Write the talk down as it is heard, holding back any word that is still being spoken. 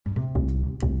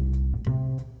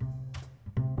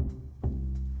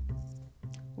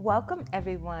Welcome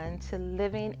everyone to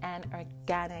Living an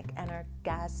Organic and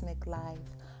Orgasmic Life,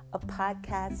 a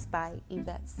podcast by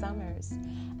Yvette Summers.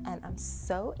 And I'm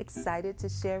so excited to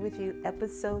share with you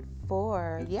episode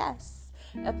 4. Yes,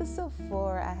 episode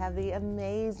 4, I have the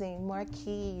amazing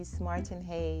Marquese Martin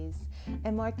Hayes.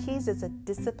 And Marquese is a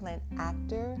disciplined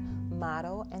actor,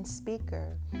 model, and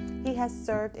speaker. He has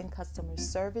served in customer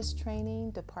service training,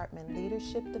 department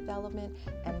leadership development,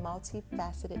 and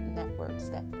multifaceted networks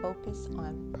that focus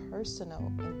on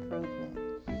personal improvement.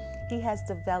 He has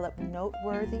developed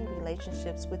noteworthy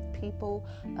relationships with people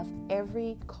of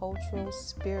every cultural,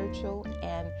 spiritual,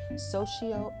 and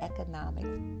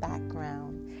socioeconomic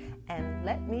background. And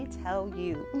let me tell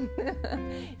you,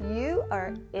 you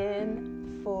are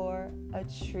in for a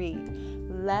treat.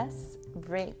 Let's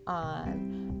bring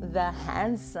on the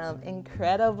handsome,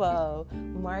 incredible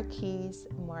Marquese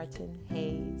Martin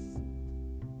Hayes.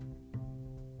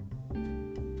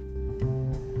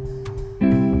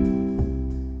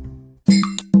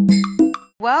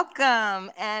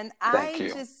 Welcome. And Thank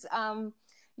you.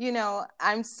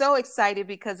 I'm so excited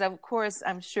because, of course,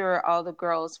 I'm sure all the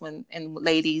girls and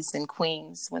ladies and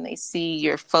queens, when they see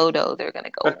your photo, they're going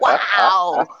to go,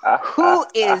 wow, who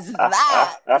is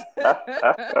that?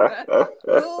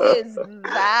 Who is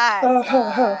that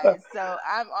guy? So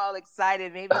I'm all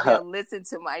excited. Maybe they'll listen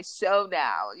to my show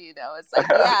now. It's like,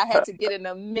 yeah, I had to get an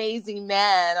amazing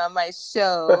man on my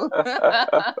show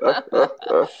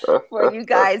for you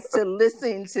guys to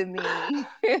listen to me.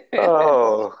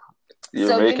 Oh,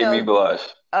 you're making me blush.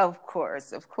 Of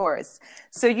course.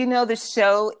 So, the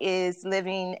show is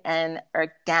Living an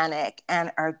Organic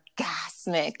and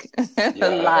Orgasmic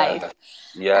Life.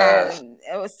 Yes.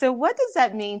 And so what does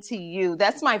that mean to you?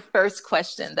 That's my first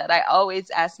question that I always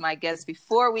ask my guests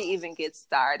before we even get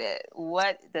started.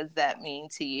 What does that mean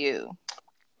to you?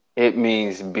 It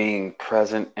means being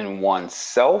present in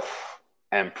oneself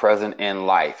and present in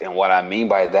life. And what I mean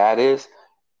by that is,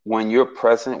 when you're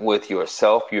present with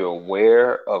yourself, you're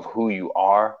aware of who you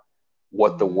are,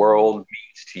 what the world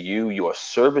means to you, your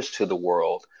service to the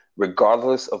world,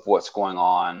 regardless of what's going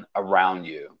on around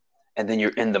you. And then you're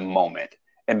in the moment.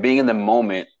 And being in the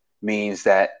moment means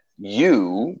that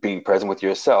you being present with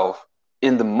yourself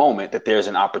in the moment, that there's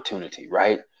an opportunity,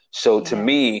 right? So to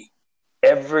me,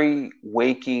 every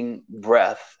waking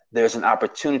breath, there's an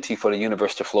opportunity for the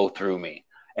universe to flow through me.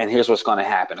 And here's what's going to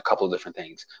happen. A couple of different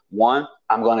things. One,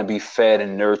 I'm going to be fed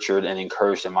and nurtured and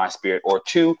encouraged in my spirit. Or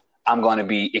two, I'm going to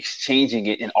be exchanging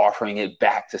it and offering it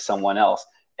back to someone else.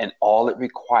 And all it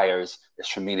requires is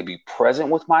for me to be present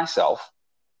with myself,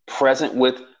 present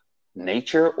with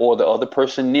nature or the other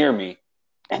person near me,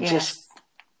 and just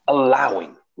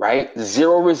allowing, right?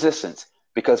 Zero resistance.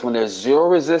 Because when there's zero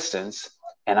resistance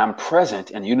and I'm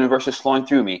present and the universe is flowing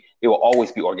through me, it will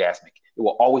always be orgasmic. It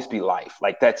will always be life.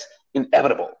 Like, that's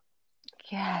inevitable.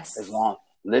 Yes. As long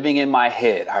living in my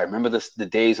head, I remember the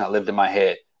days I lived in my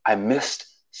head. I missed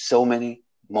so many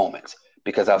moments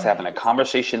because I was having a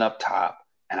conversation up top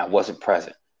and I wasn't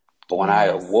present. But when I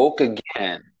awoke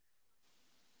again,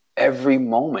 every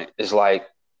moment is like,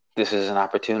 this is an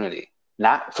opportunity,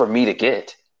 not for me to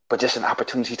get, but just an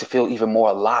opportunity to feel even more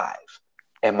alive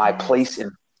and my place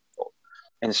in.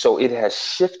 And so it has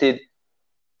shifted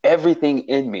everything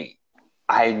in me.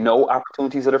 I know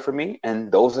opportunities that are for me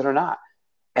and those that are not.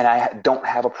 And I don't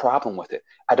have a problem with it.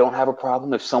 I don't have a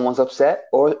problem if someone's upset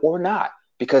or not,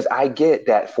 because I get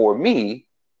that for me,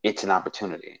 it's an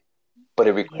opportunity. But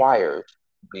it requires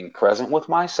being present with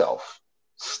myself,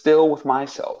 still with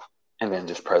myself, and then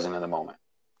just present in the moment.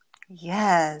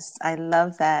 Yes, I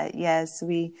love that. Yes,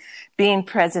 being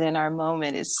present in our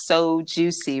moment is so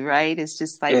juicy, right? It's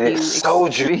just like so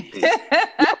juicy.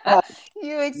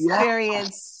 You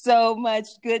experience so much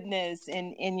goodness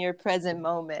in your present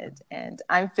moment. And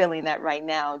I'm feeling that right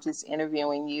now, just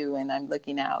interviewing you, and I'm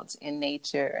looking out in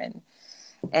nature,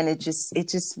 and it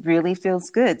just really feels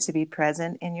good to be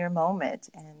present in your moment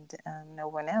and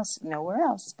nowhere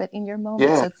else but in your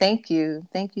moment. So thank you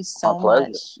so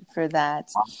much for that.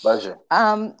 My pleasure.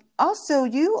 Also,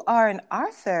 you are an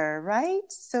author, right?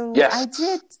 So yes.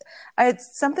 I did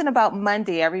something about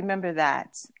Monday. I remember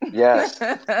that. Yes.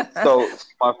 So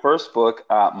my first book,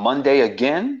 Monday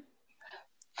Again,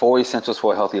 4 Essentials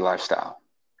for a Healthy Lifestyle.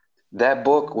 That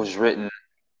book was written,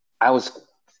 I was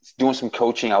doing some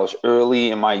coaching. I was early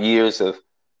in my years of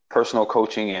personal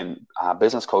coaching and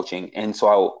business coaching. And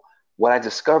so what I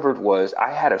discovered was I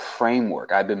had a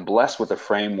framework. I've been blessed with a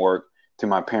framework through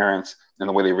my parents and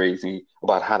the way they raised me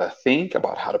about how to think,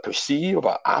 about how to perceive,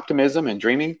 about optimism and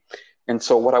dreaming. And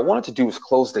so what I wanted to do was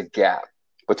close the gap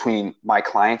between my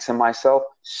clients and myself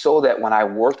so that when I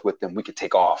worked with them, we could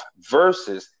take off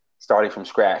versus starting from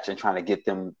scratch and trying to get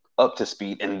them up to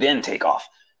speed and then take off.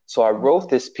 So I wrote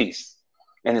this piece,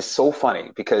 and it's so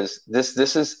funny because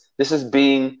this is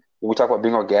being, when we talk about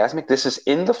being orgasmic, this is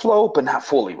in the flow but not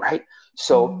fully, right?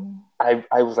 So Mm-hmm.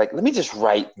 I was like, let me just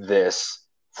write this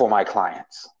for my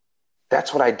clients.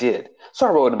 That's what I did. So I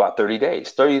wrote in about 30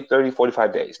 days,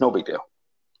 45 days, no big deal.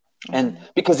 And Mm-hmm.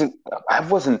 because I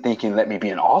wasn't thinking, let me be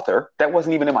an author, that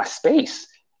wasn't even in my space.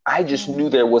 I just knew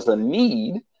Mm-hmm. there was a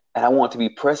need, and I wanted to be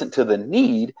present to the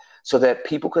need so that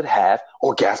people could have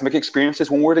orgasmic experiences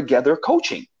when we're together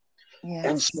coaching.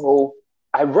 And Yes. so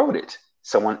I wrote it.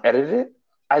 Someone edited it.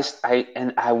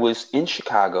 I was in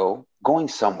Chicago going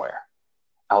somewhere.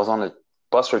 I was on a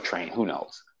bus or train, who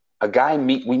knows? I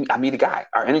meet a guy.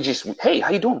 Our energy is, hey, how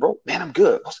you doing, bro? Man, I'm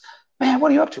good. Man,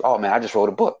 what are you up to? Oh man, I just wrote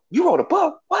a book. You wrote a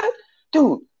book? What?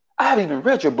 Dude, I haven't even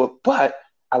read your book, but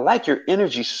I like your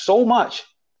energy so much.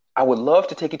 I would love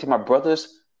to take you to my brother's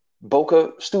Boca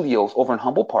Studios over in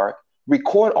Humble Park,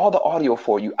 record all the audio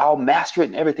for you. I'll master it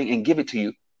and everything and give it to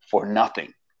you for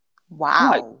nothing. I'm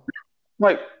like, Wow. I'm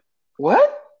like, what?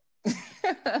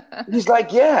 He's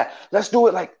like, yeah, let's do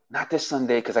it. Like, not this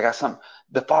Sunday because I got something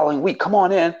the following week. Come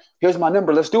on in. Here's my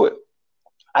number. Let's do it.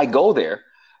 I go there.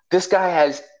 This guy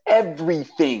has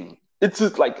everything. It's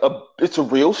just like it's a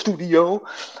real studio.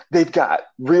 They've got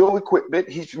real equipment.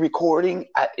 He's recording.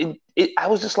 I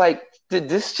was just like, did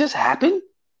this just happen?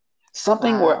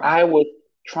 Something where Wow. I was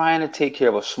trying to take care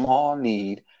of a small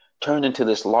need turned into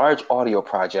this large audio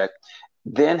project,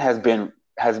 then has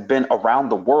been around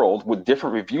the world with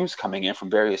different reviews coming in from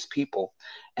various people.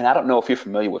 And I don't know if you're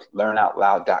familiar with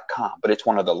learnoutloud.com, but it's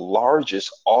one of the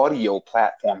largest audio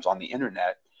platforms on the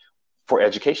internet for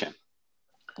education.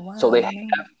 So Wow. No.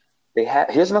 they have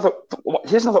here's another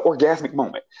orgasmic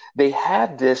moment. They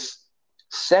have this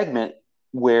segment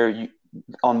where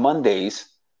on Mondays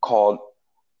called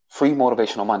Free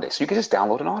Motivational Monday. So you can just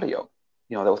download an audio,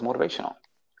 that was motivational.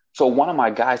 So one of my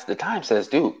guys at the time says,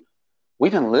 dude,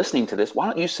 we've been listening to this. Why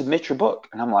don't you submit your book?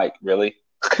 And I'm like, really?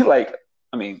 Like,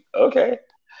 I mean, okay.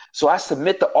 So I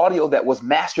submit the audio that was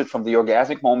mastered from the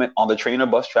orgasmic moment on the train or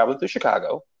bus traveling through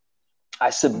Chicago. I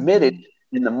submitted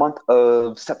Mm-hmm. in the month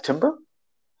of September.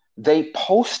 They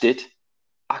posted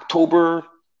October,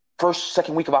 first,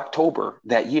 second week of October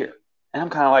that year. And I'm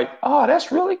kind of like, oh,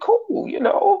 that's really cool.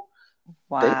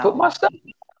 They put my Wow. stuff.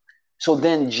 So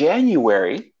then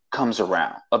January comes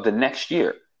around of the next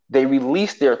year. They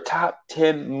released their top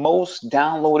 10 most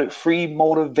downloaded free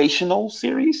motivational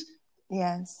series.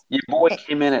 Yes. Your boy Eh,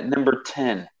 came in at number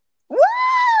 10. Woo!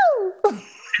 And it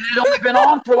had only been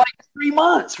on for like 3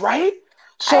 months, right? I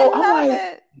So I'm love like,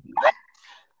 it. what?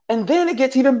 And then it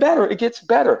gets even better. It gets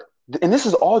better. And this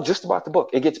is all just about the book.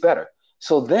 It gets better.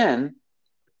 So then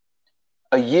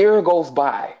a year goes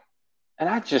by, and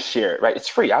I just share it, right? It's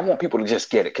free. I want people to just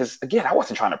get it. Because again, I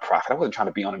wasn't trying to profit. I wasn't trying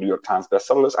to be on a New York Times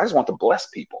bestseller list. I just want to bless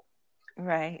people.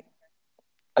 Right.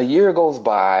 A year goes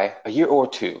by, a year or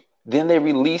two. Then they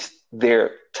release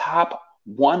their top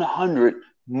 100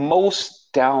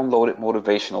 most downloaded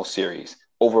motivational series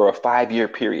over a 5-year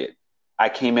period. I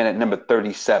came in at number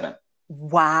 37.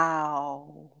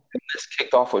 Wow. This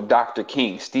kicked off with Dr.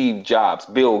 King, Steve Jobs,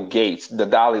 Bill Gates, the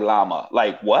Dalai Lama.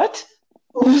 Like, what?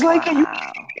 It was like, are you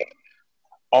Wow.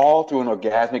 all through an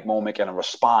orgasmic moment and a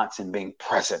response and being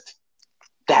present.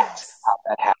 That's Yes. how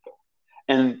that happened.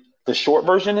 And the short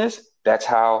version is that's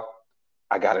how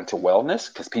I got into wellness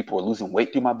because people were losing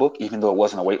weight through my book, even though it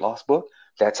wasn't a weight loss book.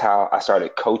 That's how I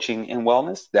started coaching in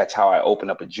wellness. That's how I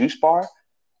opened up a juice bar.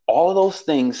 All of those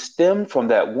things stem from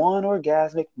that one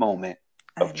orgasmic moment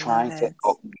I of love trying to it.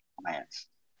 help clients.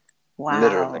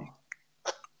 Literally.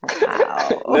 Wow.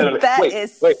 Wow. Literally. That Wait,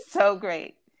 is wait. so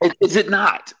great. Is it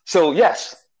not? So,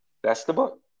 yes, that's the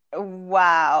book.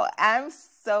 Wow. I'm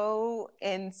so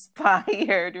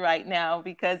inspired right now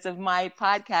because of my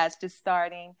podcast is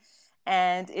starting.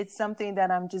 And it's something that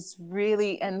I'm just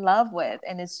really in love with.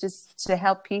 And it's just to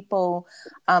help people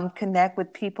connect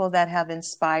with people that have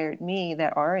inspired me,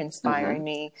 that are Mm-hmm. inspiring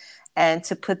me, and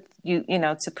to put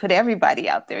to put everybody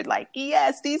out there like,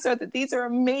 yes, these are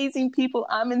amazing people.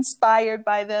 I'm inspired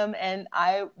by them and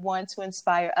I want to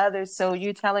inspire others. So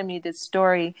you telling me this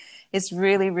story is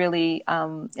really, really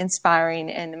inspiring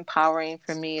and empowering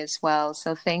for me as well.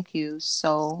 So thank you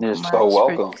so You're so much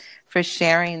welcome. for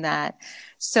sharing that.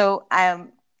 So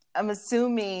I'm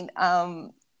assuming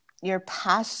your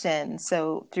passion.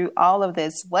 So through all of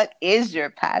this, what is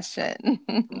your passion?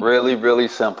 Really, really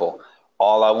simple.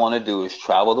 All I want to do is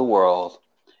travel the world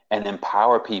and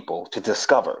empower people to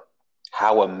discover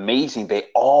how amazing they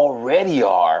already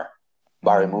are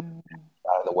by removing Mm,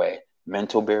 out of the way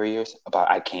mental barriers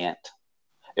about I can't,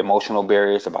 emotional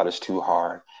barriers about it's too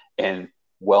hard, in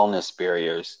wellness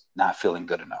barriers, not feeling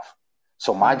good enough.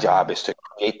 So my Yeah. job is to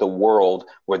create the world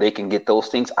where they can get those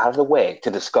things out of the way to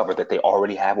discover that they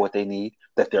already have what they need,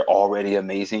 that they're already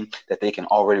amazing, that they can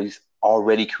already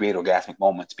create orgasmic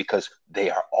moments because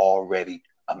they are already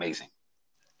amazing.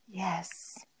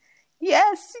 Yes.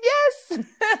 Yes, yes.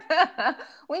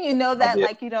 When you know I that, did.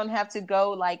 like, you don't have to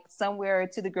go like somewhere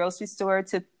to the grocery store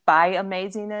to buy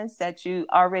amazingness, that you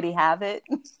already have it.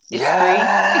 It's free.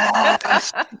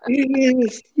 Yes,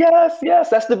 yes, yes, yes.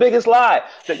 That's the biggest lie,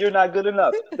 that you're not good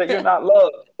enough, that you're not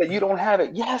loved, that you don't have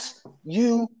it. Yes,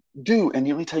 you do. And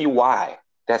let me tell you why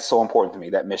that's so important to me.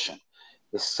 That mission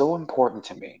is so important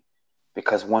to me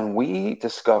because when we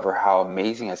discover how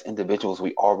amazing as individuals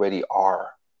we already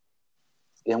are,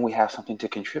 then we have something to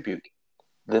contribute.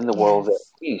 Then the world's at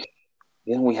Yes. peace.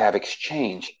 Then we have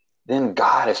exchange. Then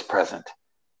God is present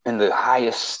in the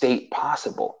highest state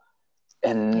possible.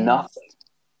 And Yes. nothing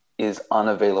is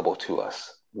unavailable to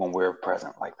us when we're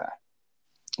present like that.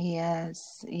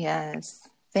 Yes. Yes.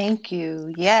 Thank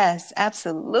you. Yes,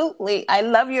 absolutely. I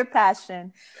love your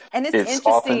passion. And it's It's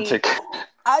interesting. authentic.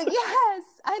 Yes,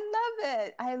 I love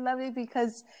it. I love it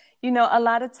because, a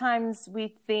lot of times we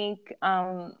think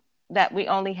that we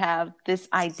only have this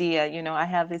idea. I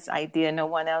have this idea. No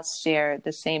one else shared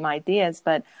the same ideas,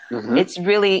 but Hmm. it's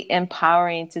really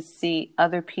empowering to see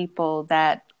other people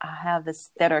that have this,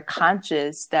 that are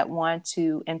conscious, that want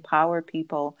to empower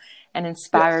people and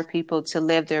inspire Yes. people to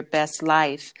live their best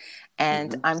life.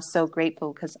 And Hmm. I'm so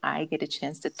grateful because I get a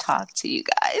chance to talk to you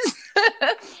guys.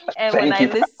 And when Thank I you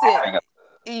for listen, having us.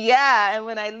 yeah, and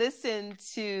when I listen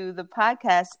to the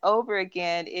podcast over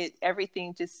again,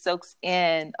 everything just soaks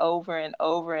in over and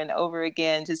over and over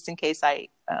again, just in case I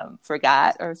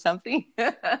forgot or something.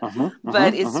 Hmm.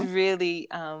 But Hmm. it's Hmm. really,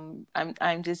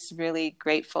 I'm just really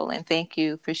grateful, and thank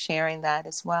you for sharing that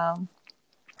as well.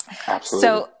 Absolutely.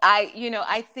 So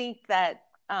I think that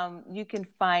you can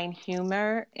find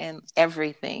humor in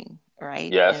everything,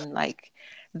 right? Yes. And like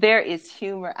there is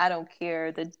humor. I don't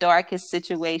care the darkest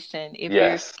situation.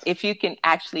 Yes. If you can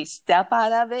actually step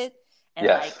out of it and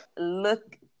like Yes.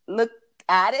 look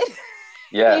at it,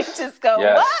 you Yes. just go,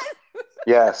 Yes. what?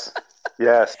 Yes.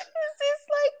 Yes.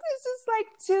 This is like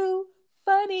too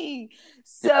funny.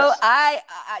 So Yes.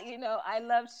 I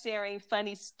love sharing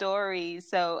funny stories.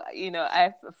 So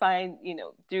I find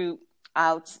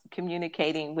throughout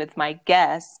communicating with my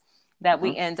guests that Hmm.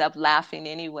 we end up laughing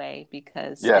anyway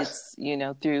because Yes.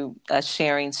 it's through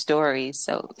sharing stories.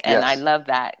 So and I Yes. love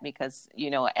that because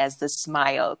as the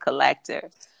smile collector,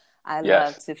 I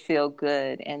love Yes. to feel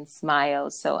good and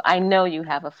smile. So I know you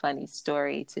have a funny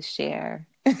story to share.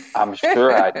 I'm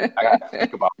sure I do. I got to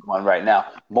think about one right now.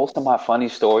 Most of my funny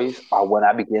stories are when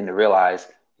I begin to realize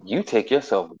you take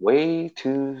yourself way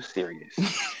too serious.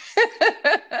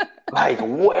 Like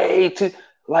way too,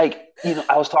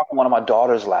 I was talking to one of my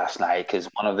daughters last night because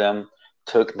one of them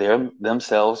took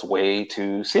themselves way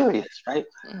too serious, right?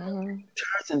 Mhm.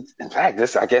 In fact,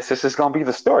 I guess this is going to be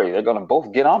the story. They're going to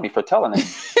both get on me for telling it.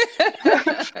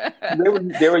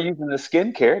 They were using the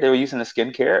skincare. They were using the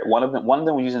skincare. One of them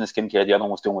was using the skincare. The other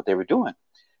one was doing what they were doing.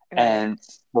 Right. And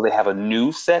well, they have a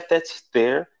new set that's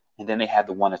there, and then they have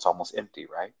the one that's almost empty,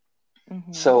 right?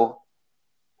 Hmm. So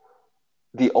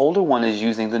the older one is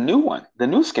using the new one, the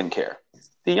new skincare.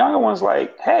 The younger one's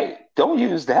like, "Hey, don't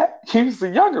use that. Use the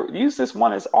younger. Use this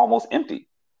one that's almost empty."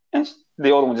 And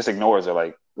the older one just ignores her,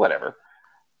 like whatever.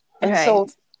 And Right. so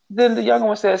then the younger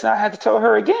one says, "I had to tell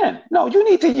her again. No, you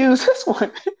need to use this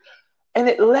one." And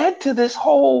it led to this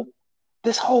whole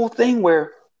thing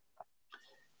where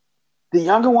the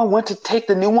younger one went to take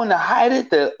the new one to hide it.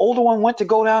 The older one went to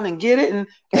go down and get it, and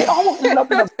they almost ended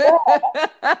up in a brawl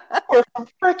for some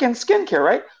freaking skincare,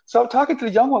 right? So I'm talking to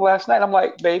the young one last night. I'm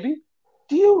like, "Baby,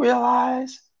 do you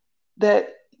realize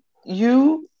that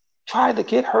you tried to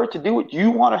get her to do what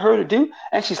you wanted her to do?"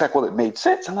 And she's like, "Well, it made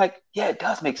sense." I'm like, "Yeah, it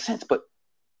does make sense, but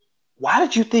why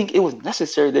did you think it was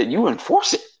necessary that you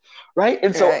enforce it?" Right?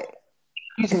 And so Right.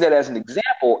 using that as an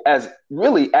example, as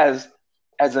really as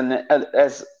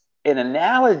an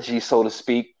analogy, so to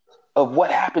speak, of what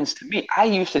happens to me. I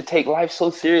used to take life so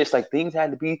serious, like things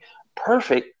had to be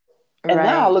perfect, and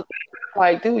now I Right. look back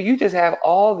like, dude, you just have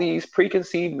all these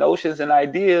preconceived notions and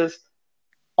ideas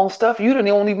on stuff you don't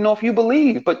even know if you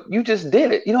believe, but you just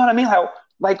did it. You know what I mean? How,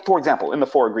 like, for example, in the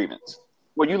Four Agreements,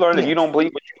 where you learn that you Yes. don't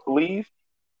believe what you believe,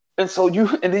 and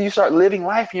then you start living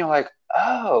life, and you're like,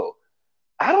 oh,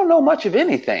 I don't know much of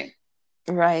anything.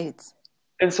 Right.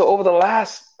 And so over the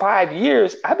last 5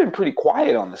 years, I've been pretty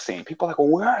quiet on the scene. People are like, well,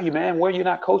 where are you, man? Where are you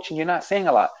not coaching? You're not saying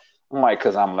a lot. I'm like,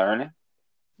 because I'm learning.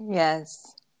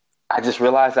 Yes. I just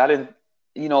realized I didn't,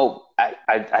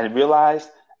 I realized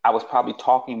I was probably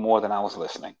talking more than I was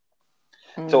listening.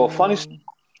 So a funny story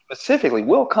Mm. specifically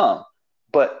will come,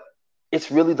 but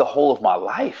it's really the whole of my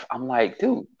life. I'm like,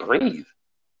 dude, breathe.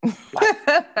 Like,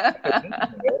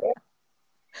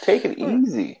 take it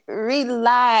easy.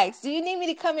 Relax. Do you need me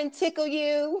to come and tickle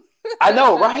you? I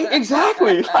know, right?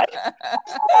 Exactly. Like,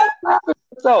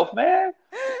 myself, man.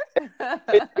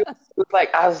 It was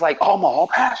like I was like, oh, I'm all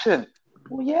passion.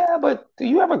 Well, yeah, but do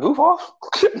you ever goof off?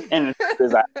 And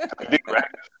there's I do, right?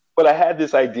 But I had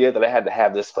this idea that I had to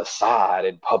have this facade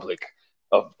in public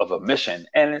of a mission,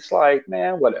 and it's like,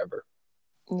 man, whatever.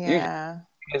 You just Yeah,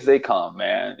 as they come,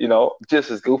 man. You know,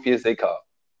 just as goofy as they come.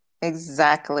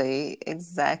 exactly.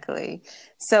 Exactly.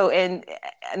 So, and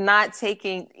not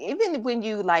taking, even when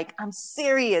you like, I'm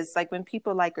serious, like when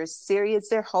people like are serious,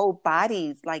 their whole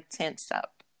bodies like tense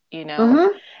up, you know,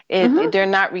 Mm-hmm. Mm-hmm. they're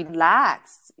not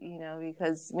relaxed, you know,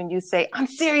 because when you say, I'm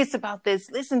serious about this,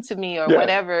 listen to me or Yes.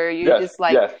 whatever, you're Yes. just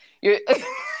like, Yes. you're,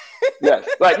 Yes.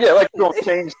 Like yeah, like you're gonna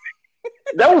change.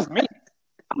 That was me.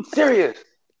 I'm serious.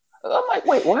 I'm like,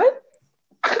 wait, what?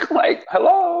 I'm like,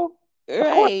 hello. Of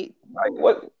course. right. Like,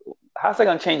 what? How's that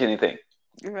gonna change anything?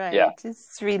 Yeah. Right.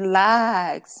 Just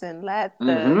relax and let the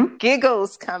Mm-hmm.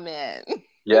 giggles come in.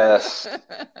 Yes.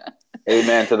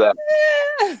 Amen to that.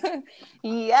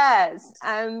 Yes.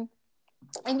 And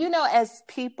as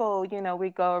people, we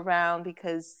go around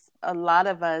because a lot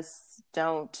of us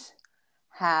don't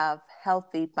have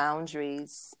healthy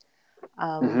boundaries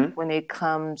Mm-hmm. when it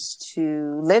comes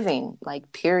to living,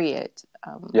 like, period.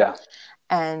 Yeah,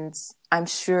 And I'm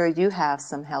sure you have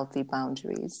some healthy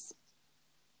boundaries.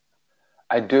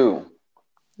 I do.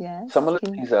 Some Yes. of the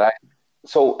things that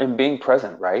so in being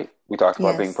present, right? We talked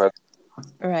about being Yes. present.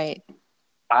 Right.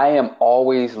 I am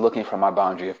always looking for my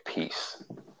boundary of peace.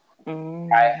 I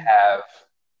Mm. have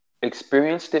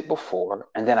experienced it before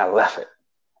and then I left it.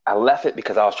 I left it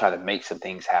because I was trying to make some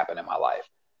things happen in my life.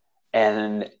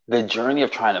 And the journey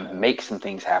of trying to make some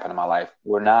things happen in my life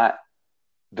were not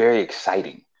very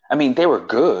exciting. I mean, they were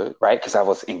good, right? Because I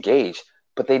was engaged,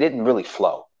 but they didn't really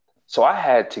flow. So I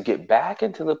had to get back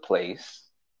into the place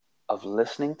of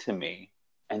listening to me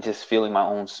and just feeling my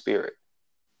own spirit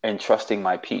and trusting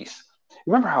my peace.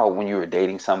 Remember how when you were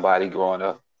dating somebody growing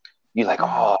up, you're like,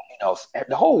 Mm. oh,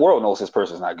 the whole world knows this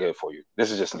person's not good for you.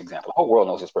 This is just an example. The whole world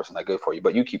knows this person's not good for you,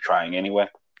 but you keep trying anyway.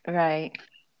 Right.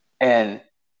 And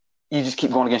you just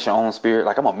keep going against your own spirit.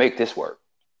 Like, I'm going to make this work.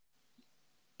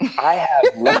 I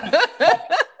have learned.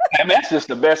 I mean, that's just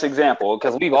the best example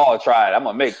because we've all tried. I'm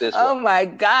going to make this Oh work. my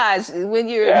gosh. When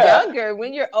you're Yeah. younger,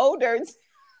 when you're older.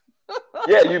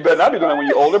 Yeah, you better not be doing that when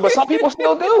you're older, but some people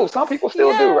still do. Some people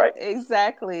still do, Yeah, right?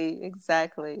 exactly.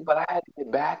 Exactly. But I had to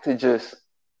get back to just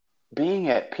being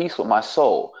at peace with my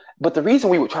soul. But the reason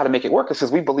we would try to make it work is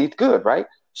because we believed good, right?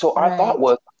 So our thought Right.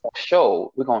 was,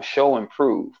 we're going to show and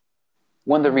prove.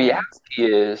 When the reality Right.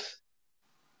 is,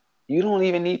 you don't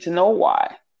even need to know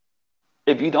why.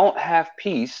 If you don't have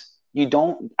peace, you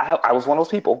don't. I was one of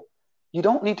those people. You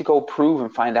don't need to go prove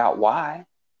and find out why.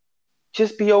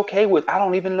 Just be okay with, I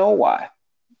don't even know why.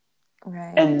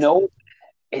 And Right. know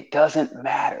it doesn't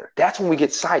matter. That's when we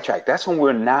get sidetracked. That's when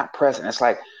we're not present. It's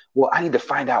like, well, I need to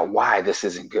find out why this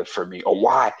isn't good for me or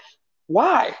why.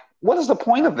 Why? What is the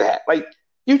point of that? Like,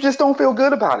 you just don't feel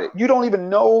good about it. You don't even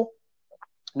know.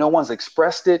 No one's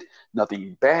expressed it.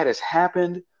 Nothing bad has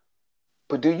happened.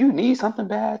 But do you need something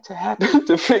bad to happen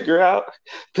to figure out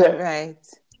that Right.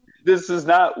 this is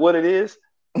not what it is?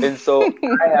 And so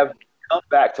I have come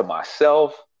back to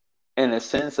myself in a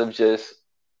sense of just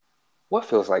what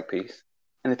feels like peace.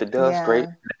 And if it does, great,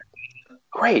 Yeah.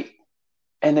 great.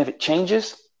 And if it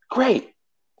changes, great.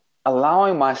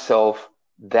 Allowing myself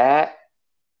that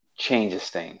changes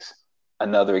things.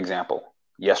 Another example.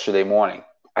 Yesterday morning,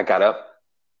 I got up,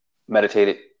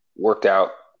 meditated, worked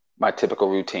out, my typical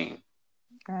routine.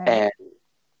 Right. And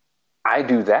I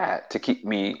do that to keep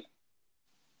me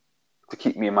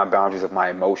in my boundaries of my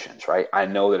emotions, right? I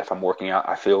know that if I'm working out,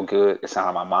 I feel good. It's not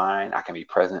on my mind. I can be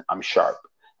present. I'm sharp.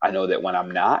 I know that when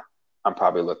I'm not, I'm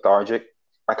probably lethargic.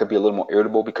 I could be a little more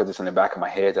irritable because it's in the back of my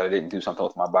head that I didn't do something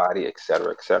with my body, et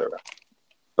cetera, et cetera.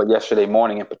 But yesterday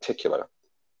morning in particular,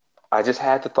 I just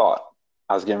had the thought.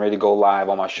 I was getting ready to go live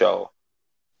on my show.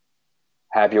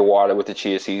 Have your water with the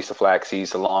chia seeds, the flax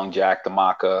seeds, the long jack, the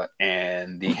maca,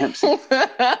 and the hemp seeds.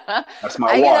 That's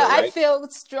my water, I right? feel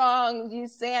strong. You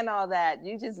saying all that.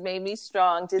 You just made me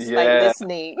strong just by Yeah,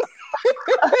 listening.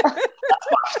 that's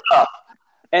my stuff.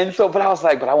 And so, but I was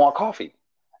like, but I want coffee.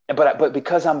 But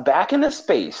because I'm back in the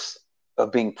space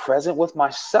of being present with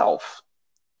myself,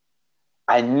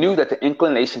 I knew that the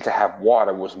inclination to have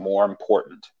water was more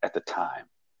important at the time.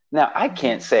 Now, I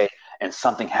can't Mhm. say, and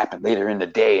something happened later in the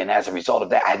day, and as a result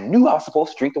of that, I knew I was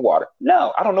supposed to drink the water.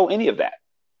 No, I don't know any of that.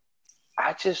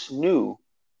 I just knew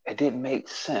it didn't make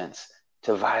sense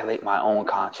to violate my own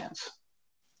conscience.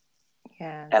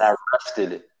 Yes. And I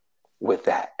rested with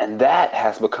that. And that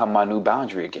has become my new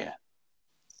boundary again.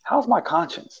 How's my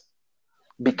conscience?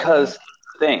 Because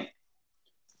the thing,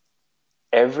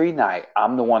 every night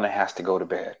I'm the one that has to go to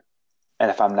bed. And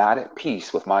if I'm not at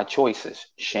peace with my choices,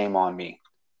 shame on me.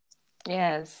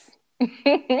 Yes.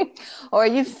 Or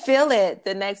you feel it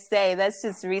the next day. That's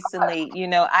just recently,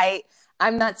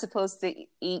 I'm not supposed to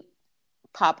eat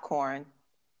popcorn.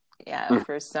 Yeah,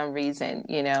 for some reason,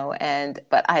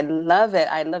 but I love it.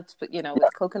 I love to put,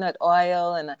 with coconut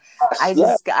oil, and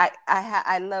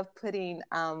I love putting,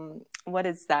 what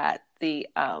is that?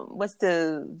 What's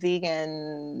the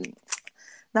vegan,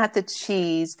 not the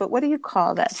cheese, but what do you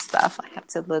call that stuff? I have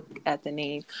to look at the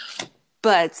name,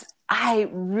 but I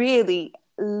really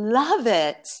love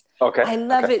it. Okay. I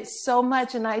love it so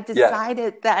much. And I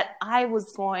decided that I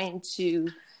was going to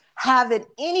have it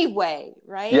anyway,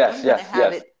 right? I'm going to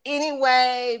have it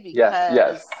anyway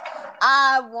because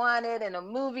I want it, and a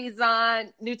movie's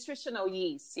on. Nutritional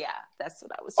yeast. Yeah, that's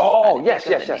what I was trying to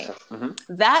think of the name.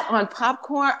 That on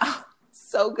popcorn,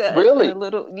 so good. Really? And a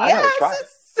little, I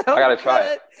gotta try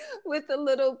it. With a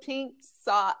little pink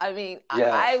sauce. I mean,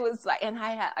 I was like, and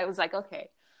I was like,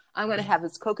 okay, I'm going to have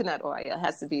this coconut oil. It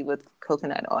has to be with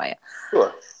coconut oil.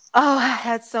 Sure. Oh, I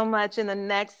had so much. And the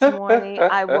next morning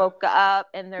I woke up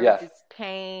and there was this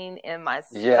pain in my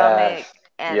stomach.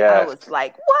 And I was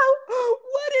like, whoa,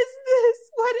 what is this?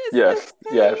 What is this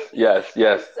pain?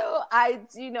 Yes. So I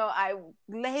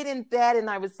laid in bed and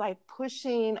I was like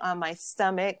pushing on my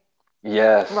stomach.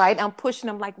 Yes. Right. I'm pushing.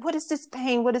 I'm like, what is this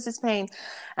pain? What is this pain?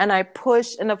 And I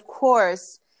pushed. And of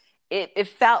course, it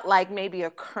felt like maybe a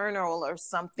kernel or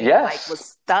something like was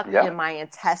stuck in my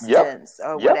intestines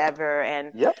or whatever.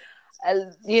 And,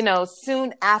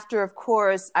 soon after, of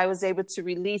course, I was able to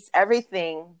release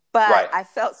everything, but I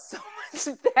felt so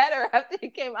much better after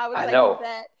it came. I was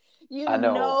that you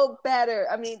know better.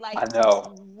 I mean, like,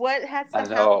 what has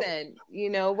to happen?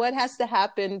 What has to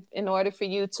happen in order for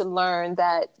you to learn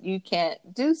that you can't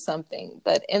do something?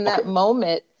 But in that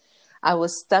moment, I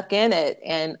was stuck in it,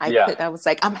 and I was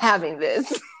like, I'm having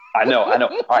this. I know.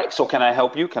 All right. So can I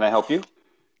help you?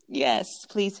 Yes,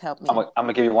 please help me. I'm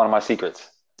gonna give you one of my secrets.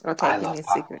 Okay, give me a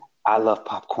secret. I love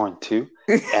popcorn too,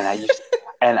 and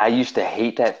I used to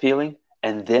hate that feeling,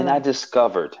 and then I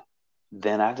discovered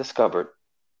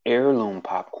heirloom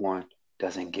popcorn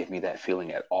doesn't give me that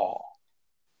feeling at all.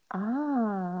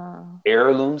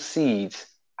 Heirloom seeds,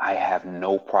 I have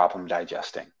no problem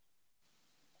digesting.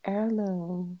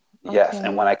 Heirloom. Okay. Yes,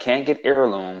 and when I can't get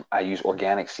heirloom, I use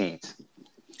organic seeds.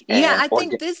 I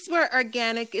think this were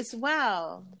organic as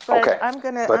well. But I'm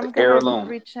gonna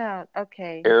reach out.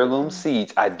 Okay. Heirloom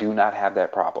seeds, I do not have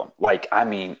that problem. Like, I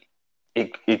mean,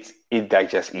 it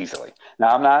digests easily.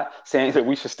 Now, I'm not saying that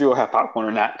we should still have popcorn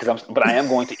or not, but I am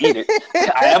going to eat it.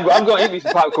 I'm going to eat me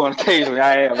some popcorn occasionally.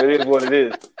 I am. It is what it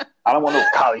is. I don't want no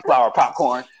cauliflower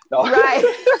popcorn. No. Right.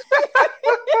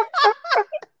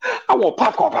 I want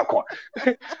popcorn.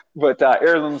 But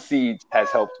heirloom seeds has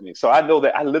helped me. So I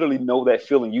literally know that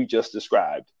feeling you just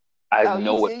described. I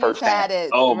know it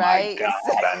firsthand. My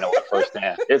God, I know it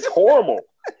firsthand. It's horrible.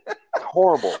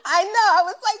 Horrible. I know. I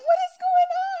was like, what is going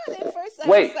on? At first I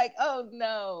was like, oh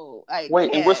no.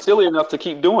 And we're silly enough to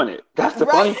keep doing it. That's the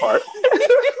funny part.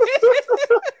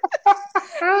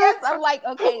 Yes, I'm like,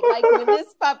 okay, like when this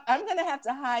I'm gonna have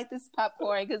to hide this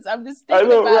popcorn because I'm just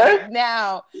thinking about it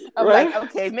now. I'm like,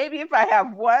 okay, maybe if I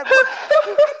have one.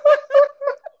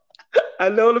 I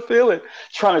know the feeling.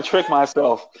 Trying to trick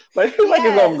myself. Like it's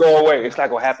gonna go away. It's not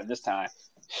gonna happen this time.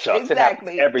 Shucks, It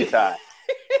happens every time.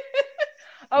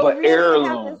 But really?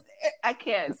 Heirloom. I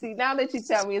can't. See, now that you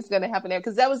tell me it's gonna happen there,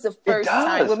 because that was the first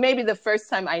time. Well, maybe the first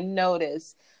time I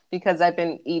noticed because I've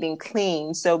been eating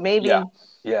clean. So maybe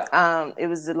it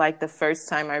was like the first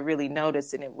time I really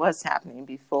noticed, and it was happening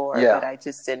before, but I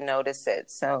just didn't notice it.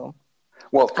 So,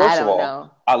 well, first of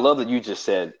all, I love that you just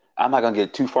said, I'm not going to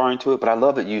get too far into it, but I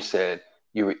love that you said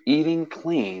you were eating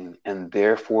clean and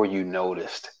therefore you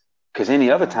noticed. Because any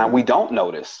other time we don't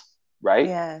notice, right?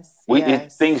 Yes.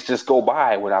 Things just go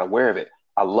by. We're not aware of it.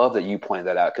 I love that you pointed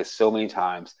that out because so many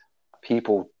times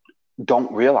people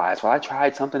don't realize, well, I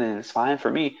tried something and it's fine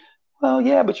for me. Well,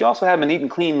 yeah, but you also haven't eaten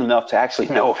clean enough to actually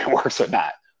know if it works or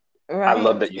not. Right. I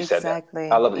love that you said that.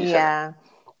 I love that you said that.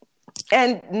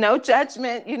 And no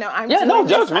judgment. I'm doing no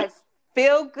judgment. I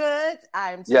feel good.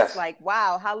 I'm just like,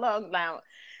 wow, how long now?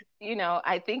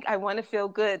 I think I want to feel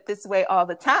good this way all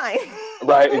the time.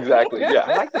 Right, exactly. Yeah,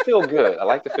 I like to feel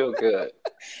good.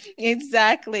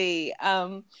 Exactly.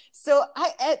 So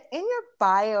in your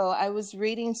bio, I was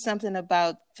reading something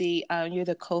about you're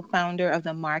the co-founder of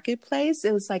the marketplace.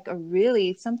 It was like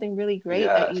something really great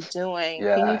that you're Yes, doing.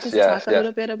 Can you yes, just yes, talk a yes.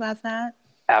 little bit about that?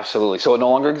 Absolutely. So it no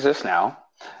longer exists now.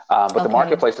 But the Okay.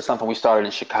 marketplace is something we started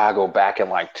in Chicago back in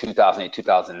like 2008,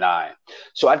 2009.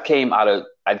 So I came out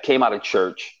of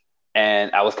church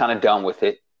and I was kind of done with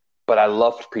it, but I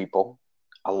loved people.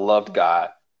 I loved God.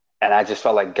 And I just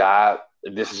felt like God,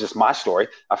 this is just my story.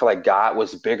 I felt like God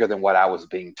was bigger than what I was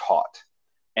being taught.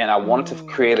 And I wanted to Mm,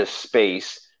 create a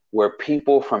space where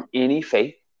people from any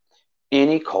faith,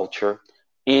 any culture,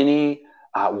 any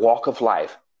walk of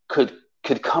life could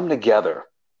could come together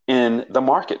in the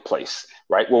marketplace,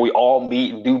 right? Where we all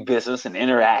meet and do business and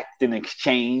interact and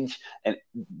exchange and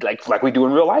like we do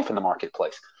in real life in the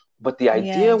marketplace. But the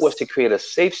idea was to yes. create a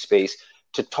safe space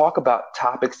to talk about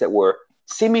topics that were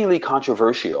seemingly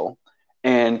controversial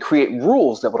and create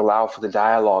rules that would allow for the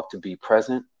dialogue to be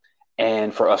present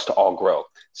and for us to all grow.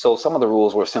 So some of the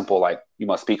rules were simple, like you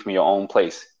must speak from your own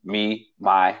place, me,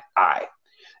 my, I.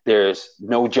 There's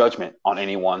no judgment on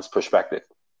anyone's perspective.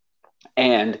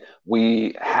 And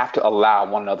we have to allow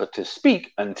one another to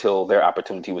speak until their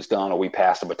opportunity was done or we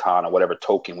passed the baton or whatever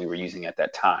token we were using at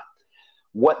that time.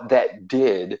 What that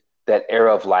did, that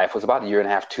era of life, was about a year and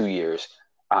a half, 2 years.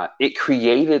 It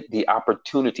created the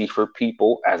opportunity for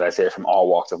people, as I said, from all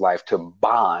walks of life to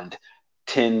bond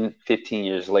 10, 15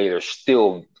 years later,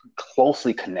 still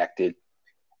closely connected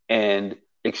and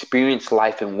experience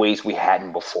life in ways we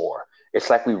hadn't before. It's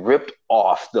like we ripped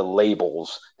off the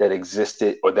labels that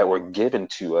existed or that were given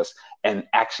to us and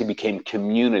actually became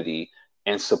community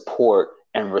and support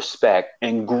and respect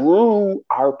and grew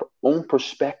our own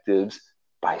perspectives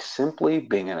by simply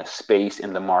being in a space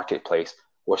in the marketplace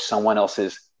where someone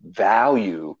else's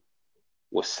value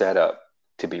was set up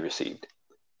to be received.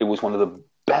 It was one of the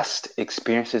best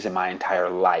experiences in my entire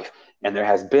life. And there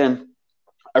has been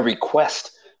a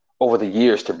request over the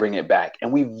years to bring it back,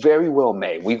 and we very well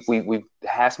may. We've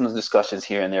had some discussions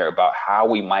here and there about how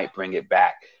we might bring it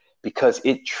back because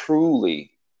it truly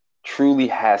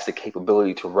has the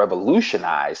capability to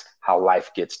revolutionize how life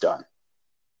gets done.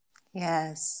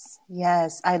 Yes.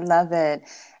 Yes. I love it.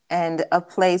 And a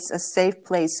safe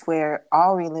place where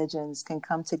all religions can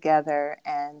come together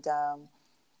and,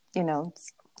 you know,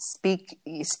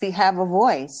 have a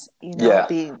voice, Yeah.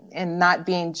 and not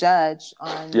being judged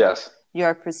on Yes.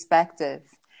 your perspective.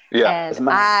 Yeah. It's And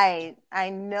my. I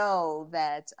know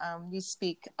that you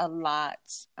speak a lot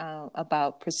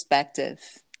about perspective,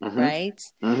 Mm-hmm. right?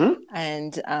 Mm-hmm.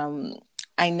 And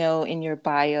I know in your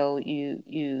bio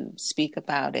you speak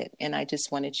about it, and I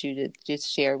just wanted you to just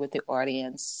share with the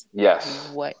audience Yes.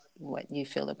 what you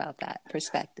feel about that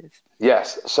perspective.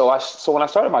 Yes. So when I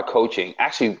started my coaching,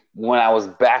 actually when I was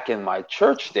back in my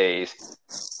church days,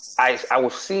 I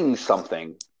was seeing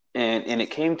something and it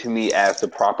came to me as the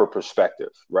proper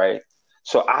perspective, right?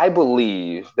 So I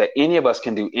believe that any of us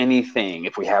can do anything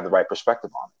if we have the right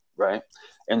perspective on it, right?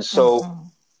 And so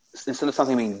Mm-hmm. instead of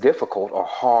something being difficult or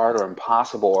hard or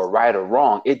impossible or right or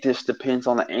wrong, it just depends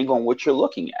on the angle in which you're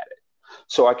looking at it.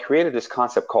 So I created this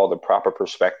concept called the proper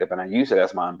perspective, and I use it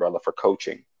as my umbrella for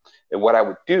coaching. And what I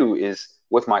would do is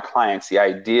with my clients, the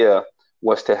idea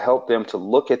was to help them to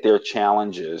look at their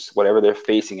challenges, whatever they're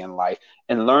facing in life,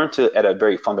 and learn to, at a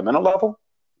very fundamental level,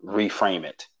 reframe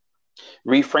it.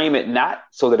 Reframe it not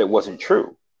so that it wasn't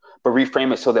true, but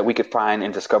reframe it so that we could find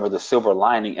and discover the silver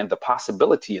lining and the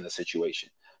possibility in the situation.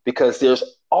 Because there's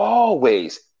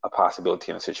always a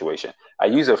possibility in a situation. I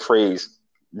use a phrase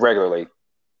regularly: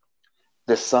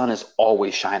 the sun is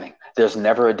always shining. There's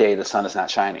never a day the sun is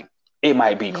not shining. It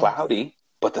might be Yes. cloudy,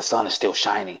 but the sun is still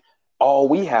shining. All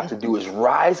we have to do is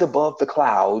rise above the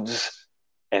clouds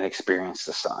and experience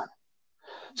the sun.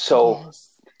 So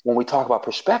Yes. when we talk about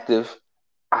perspective,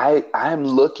 I'm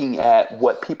looking at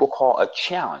what people call a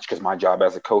challenge, because my job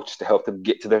as a coach is to help them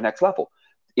get to their next level,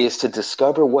 is to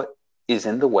discover what is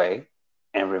in the way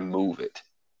and remove it.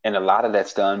 And a lot of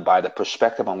that's done by the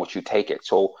perspective on which you take it.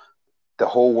 So the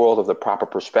whole world of the proper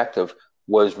perspective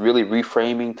was really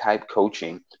reframing type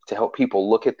coaching to help people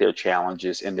look at their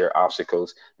challenges and their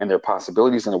obstacles and their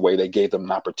possibilities in a way that gave them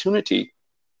an opportunity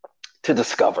to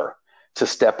discover, to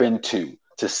step into,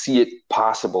 to see it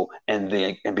possible, and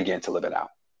begin to live it out.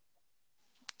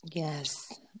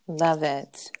 Yes. Love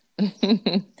it.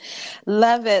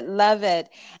 Love it. Love it.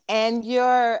 And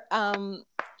your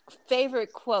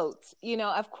favorite quotes,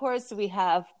 of course we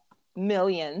have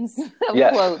millions of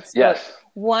Yes, quotes, but yes,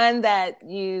 one that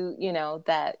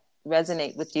that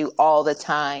resonate with you all the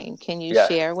time. Can you yes,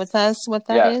 share with us what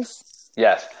that yes, is?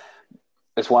 yes.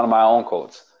 It's one of my own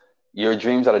quotes. Your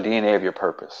dreams are the DNA of your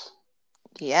purpose.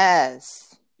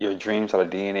 Yes. Your dreams are the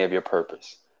DNA of your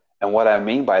purpose. And what I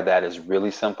mean by that is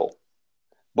really simple.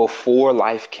 Before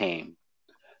life came,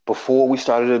 before we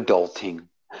started adulting,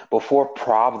 before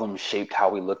problems shaped how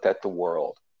we looked at the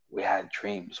world, we had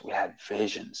dreams, we had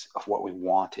visions of what we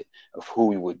wanted, of who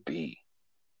we would be.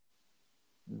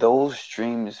 Those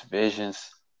dreams,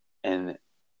 visions, and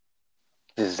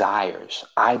desires,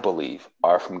 I believe,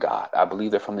 are from God. I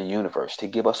believe they're from the universe to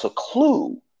give us a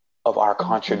clue of our Mm-hmm.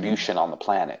 contribution on the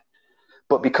planet.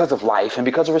 But because of life and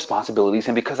because of responsibilities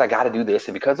and because I got to do this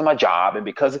and because of my job and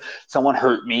because someone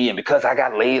hurt me and because I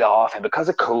got laid off and because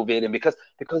of COVID and because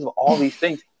of all these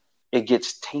things, it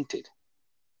gets tainted.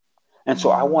 And so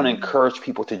I want to Mm. encourage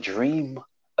people to dream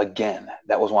again.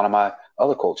 That was one of my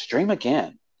other quotes. Dream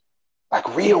again. Like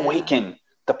Yeah. reawaken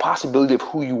the possibility of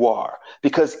who you are.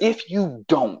 Because if you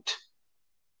don't,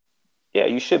 yeah,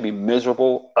 you should be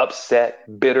miserable,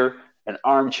 upset, bitter, an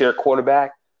armchair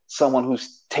quarterback, someone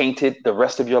who's tainted the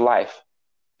rest of your life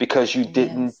because you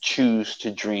didn't Yes. choose to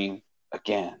dream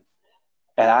again.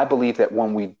 And I believe that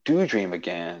when we do dream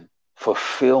again,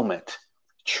 fulfillment,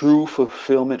 true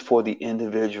fulfillment for the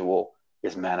individual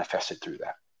is manifested through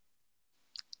that.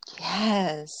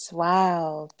 Yes.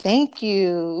 Wow. Thank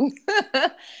you.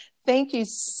 Thank you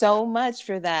so much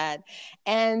for that.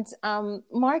 And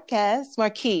Marquise,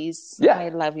 Yeah, I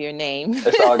love your name.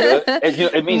 it's all good.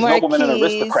 It means nobleman and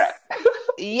Marquise. aristocrat.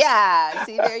 Yeah,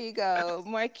 see, there you go.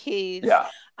 Marquise. Yeah,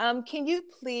 Can you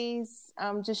please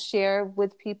just share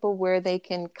with people where they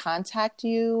can contact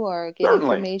you or get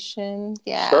certainly. information?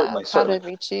 Yeah, Certainly, how to certainly.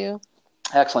 reach you?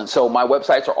 Excellent. So my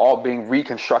websites are all being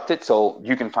reconstructed, so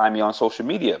you can find me on social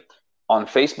media. On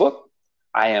Facebook,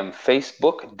 I am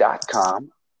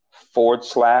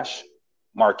facebook.com/Marquise,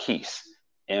 Marquuse.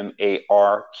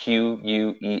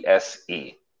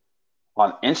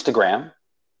 On Instagram,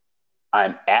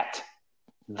 I'm at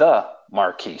the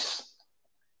Marquise.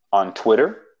 On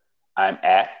Twitter, I'm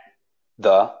at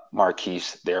the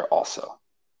Marquise there also.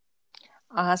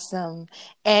 Awesome.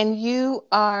 And you're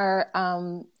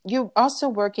also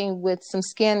working with some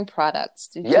skin products.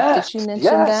 Did you Yes, mention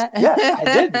yes, yes, I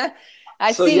did. that?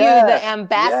 I So see you, the yes,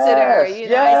 ambassador. yes, You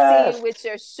know, I see you yes, with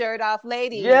your shirt off,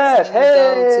 ladies. yes. When you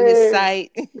go to his Hey.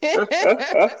 site,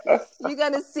 you're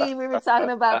gonna see. We were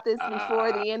talking about this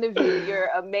before the interview. Your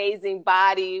amazing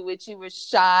body, which you were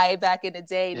shy back in the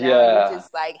day. Now you're Yeah,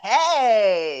 just like,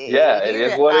 hey, yeah, it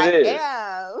is here what it I is.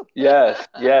 am. Yes,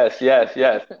 yes, yes,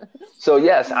 yes. So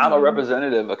yes, I'm a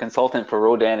representative, a consultant for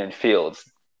Rodan and Fields,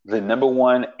 the number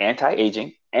one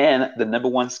anti-aging and the number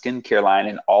one skincare line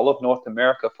in all of North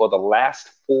America for the last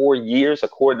 4 years,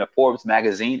 according to Forbes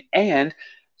magazine, and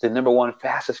the number one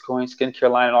fastest growing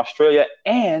skincare line in Australia,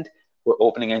 and we're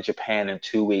opening in Japan in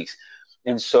 2 weeks.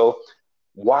 And so,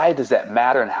 why does that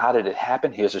matter and how did it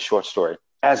happen? Here's a short story.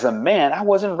 As a man, I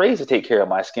wasn't raised to take care of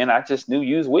my skin. I just knew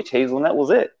use witch hazel and that was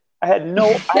it. I had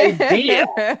no idea.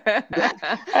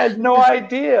 I had no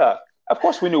idea. Of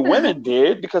course, we knew women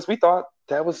did because we thought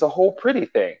that was the whole pretty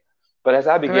thing. But as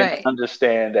I began to Right.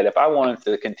 understand that if I wanted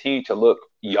to continue to look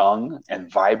young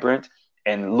and vibrant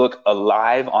and look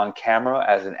alive on camera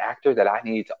as an actor, that I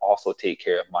needed to also take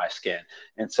care of my skin.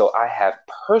 And so I have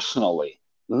personally,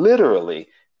 literally,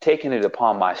 taken it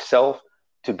upon myself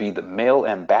to be the male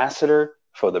ambassador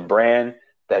for the brand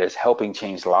that is helping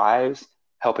change lives,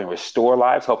 helping restore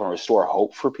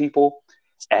hope for people.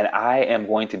 And I am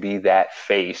going to be that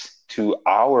face to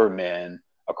our men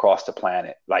across the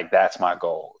planet. Like that's my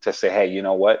goal to say, hey, you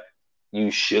know what?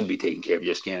 You should be taking care of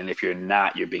your skin. And if you're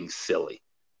not, you're being silly.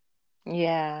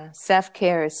 Yeah,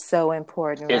 self-care is so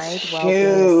important, It's right? Well-being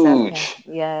is self-care. huge. It's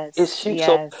Yes, huge.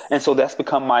 So, yes, and so that's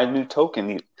become my new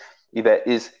token, Yvette,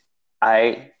 is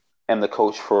I am the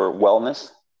coach for wellness,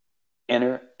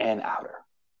 inner and outer.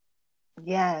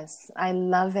 yes. I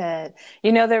love it.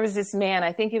 You know, there was this man,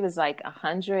 I think he was like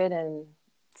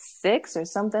 106 or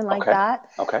something like Okay. that.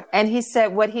 Okay. And he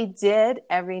said what he did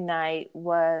every night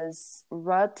was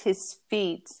rubbed his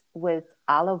feet with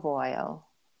olive oil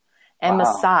and Wow.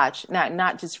 massage,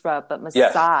 not just rub, but Yes.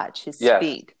 massage his Yes.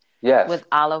 feet Yes. with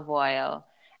olive oil.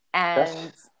 That's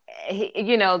And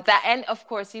you know that, and of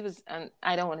course he was.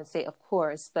 I don't want to say of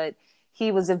course, but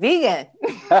he was a vegan.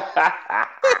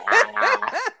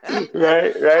 Right, I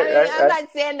right, mean, right, I'm right,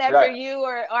 not saying that for right. you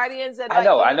or audience. And I like,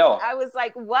 know, I know. I was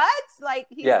like, what? Like,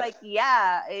 he's Yes, like,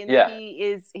 yeah. And yeah,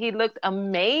 he looked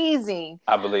amazing.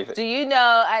 I believe it. Do you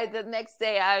know, the next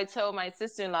day I told my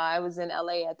sister-in-law, I was in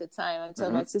LA at the time. I told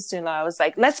Hmm. my sister-in-law, I was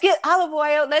like, let's get olive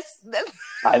oil. Let's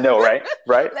I know, right,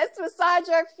 right, let's massage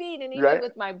our feet. And even right.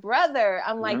 with my brother,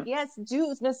 I'm like, Hmm. yes,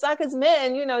 dudes, massage, because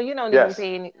men, you don't even Yes,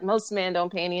 pay most men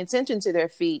don't pay any attention to their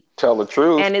feet. tell the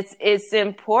truth. And it's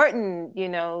important,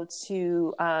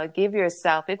 to give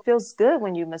yourself. It feels good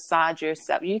when you massage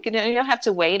yourself. You don't have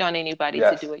to wait on anybody to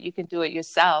Yes, do it. You can do it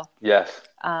yourself. yes.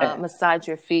 And Massage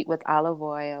your feet with olive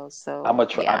oil. I'm So a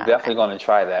try, I'm yeah, definitely going to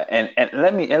try that. And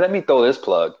let me throw this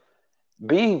plug.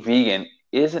 Being vegan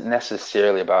isn't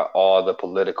necessarily about all the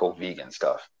political vegan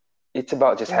stuff. It's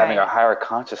about just having a right. higher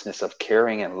consciousness of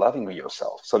caring and loving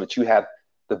yourself so that you have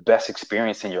the best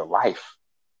experience in your life.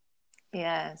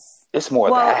 Yes. It's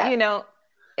more Well, that.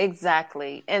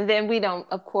 exactly. And then we don't,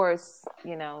 of course,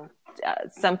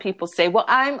 some people say, well,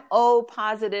 I'm O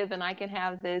positive and I can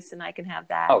have this and I can have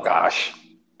that. Oh gosh.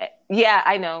 Yeah,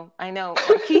 I know,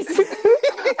 Marquise.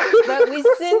 But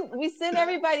we send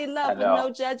everybody I love with know. no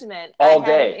judgment. I All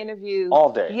had an day. interview.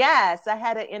 All day. Yes, I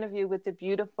had an interview with the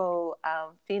beautiful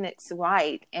Phoenix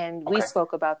Wright, and we Okay.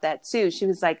 spoke about that too. She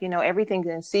was like, everything's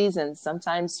in seasons.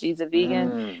 Sometimes she's a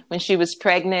vegan. Mm, When she was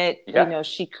pregnant, yeah.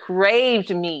 she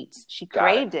craved meat. She Got it.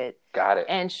 craved it. Got it.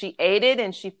 And she ate it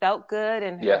and she felt good.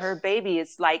 And her Yes. baby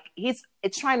is like,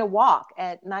 it's trying to walk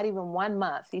at not even 1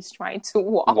 month. He's trying to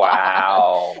walk.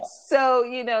 Wow. So,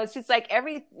 she's like,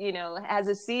 has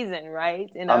a season,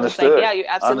 right? And I was like, Understood. yeah, you're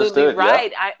absolutely Understood. Yep.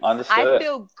 right. I Understood.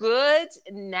 feel good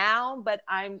now, but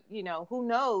I'm, who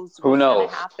knows Who what's going to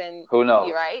knows? happen. Who knows?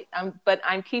 You're right. But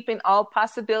I'm keeping all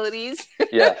possibilities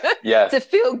Yes. Yes. to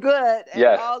feel good at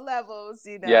Yes. all levels,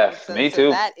 Yes. So, Me so too.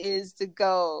 that is to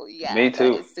go. Yeah, Me that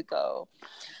too. is to go.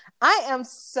 I am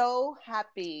so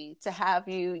happy to have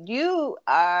you. You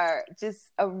are just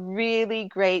a really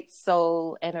great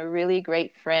soul and a really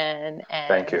great friend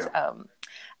Thank and you.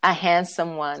 a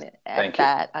handsome one at Thank you.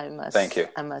 that. Thank you.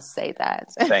 I must say that.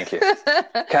 Thank you.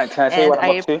 Can I tell you And what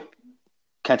I'm up to?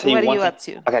 Can I tell you what are one you thing? up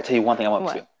to? I gotta tell you one thing I'm up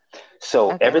What? to. So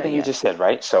Okay, what are everything you you up just to? said,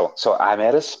 right? So I'm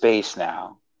at a space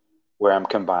now where I'm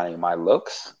combining my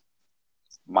looks,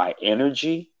 my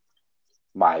energy,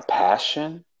 my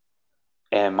passion,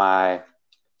 and my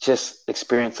just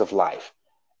experience of life.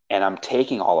 And I'm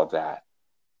taking all of that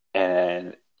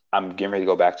and I'm getting ready to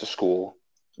go back to school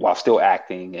while still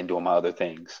acting and doing my other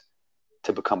things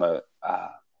to become a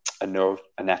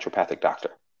naturopathic doctor.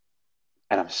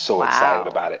 And I'm so excited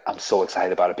Wow. about it. I'm so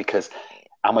excited about it because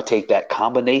I'm gonna take that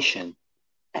combination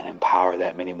and empower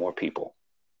that many more people.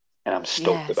 And I'm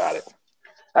stoked about it. Yes.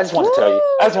 I just want to tell you.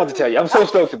 I just want to tell Woo! you. I'm so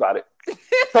stoked about it.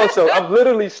 So I'm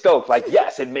literally stoked. Like,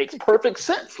 yes, it makes perfect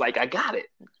sense. Like, I got it.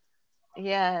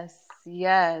 Yes,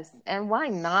 yes. And why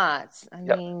not? I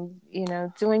Yep. mean,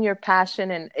 doing your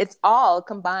passion and it's all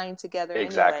combined together anyway.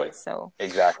 Exactly. So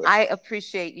Exactly. I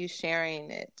appreciate you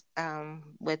sharing it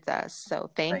with us. So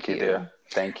Thank thank you, dear. you.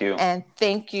 Thank you. And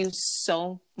thank you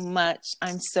so much.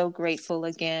 I'm so grateful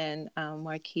again,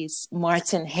 Marquise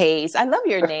Martin Hayes. I love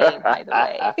your name, by the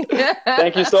way.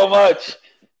 Thank you so much.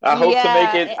 I hope to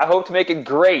make it. Yeah, I hope to make it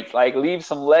great. Like leave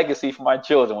some legacy for my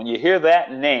children. When you hear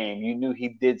that name, you knew he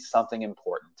did something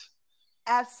important.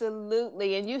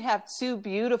 absolutely. And you have two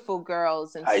beautiful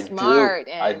girls and I do. smart.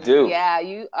 I And do. yeah,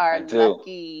 you are I do.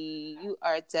 lucky. You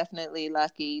are definitely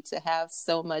lucky to have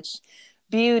so much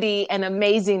beauty and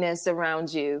amazingness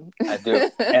around you. I do.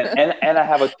 And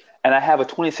I have a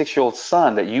 26-year-old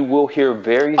son that you will hear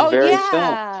very Oh, very soon.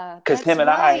 yeah, Because that's him and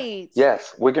I, right.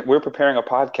 yes, we're preparing a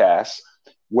podcast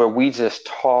where we just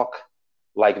talk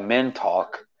like men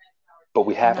talk, but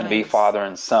we happen to be Nice. father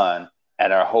and son.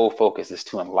 And our whole focus is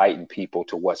to enlighten people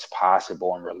to what's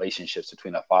possible in relationships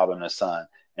between a father and a son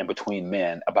and between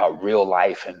men about real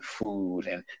life and food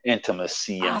and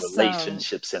intimacy and Awesome.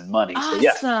 relationships and money. So,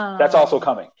 yes, that's also Awesome.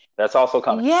 coming. That's also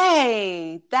coming.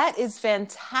 Yay. That is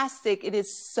fantastic. It is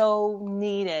so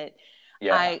needed.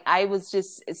 Yeah. I was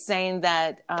just saying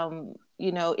that,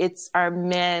 it's our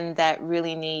men that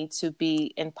really need to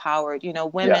be empowered. Yes.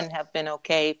 Women have been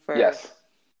okay for Yes.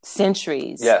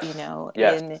 centuries, Yes.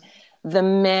 Yes. and the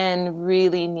men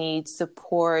really need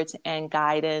support and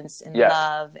guidance and Yes.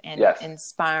 love and Yes.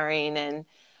 inspiring. And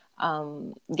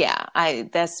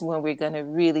that's when we're going to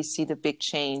really see the big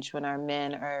change, when our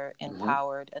men are Hmm.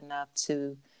 empowered enough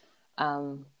to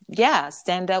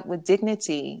stand up with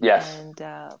dignity Yes. and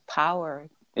power.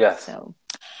 Yes. So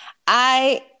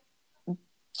I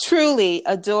truly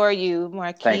adore you, Thank you,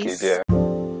 Marquise. dear.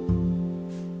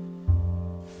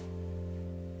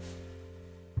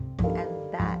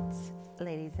 And that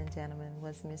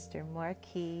was Mr.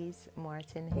 Marquese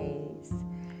Martin Hayes.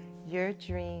 Your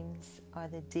dreams are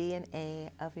the DNA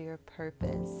of your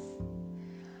purpose.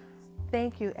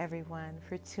 Thank you, everyone,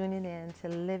 for tuning in to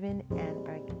Living an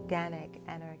Organic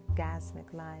and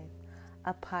Orgasmic Life,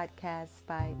 a podcast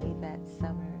by Yvette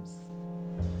Summers.